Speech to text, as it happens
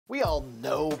We all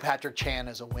know Patrick Chan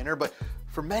is a winner, but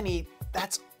for many,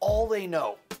 that's all they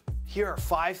know. Here are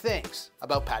 5 things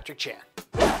about Patrick Chan.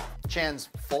 Chan's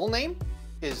full name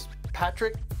is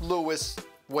Patrick Louis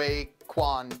Wei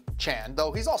Kwan Chan,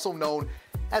 though he's also known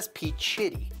as Pete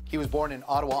Chitty. He was born in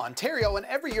Ottawa, Ontario, and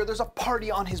every year there's a party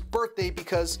on his birthday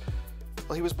because,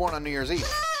 well, he was born on New Year's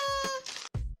Eve.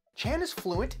 Chan is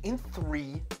fluent in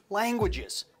 3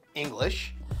 languages.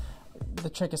 English. The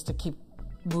trick is to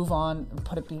move on and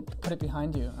put it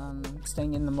behind you,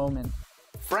 staying in the moment.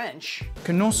 French.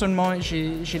 Que non seulement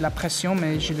j'ai la pression,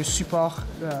 mais j'ai le support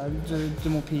de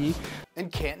mon pays.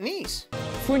 And Cantonese.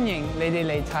 歡迎你哋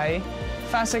嚟睇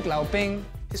花式溜冰.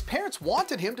 His parents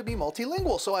wanted him to be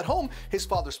multilingual, so at home, his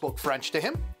father spoke French to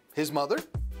him, his mother,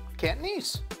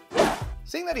 Cantonese.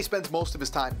 Seeing that he spends most of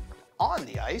his time on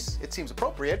the ice, it seems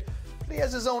appropriate that he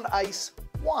has his own ice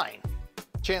wine.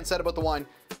 Chan said about the wine,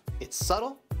 "It's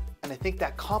subtle, and I think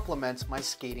that complements my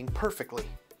skating perfectly."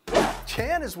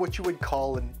 Chan is what you would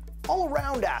call an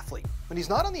all-around athlete. When he's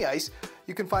not on the ice,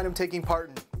 you can find him taking part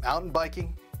in mountain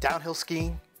biking, downhill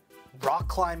skiing, rock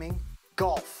climbing,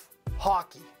 golf,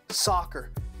 hockey,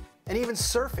 soccer, and even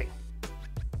surfing.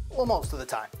 Well, most of the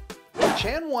time.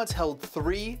 Chan once held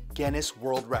 3 Guinness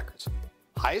World Records.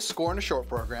 Highest score in a short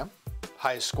program,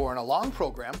 highest score in a long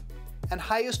program, and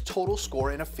highest total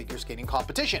score in a figure skating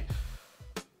competition.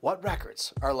 What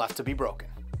records are left to be broken?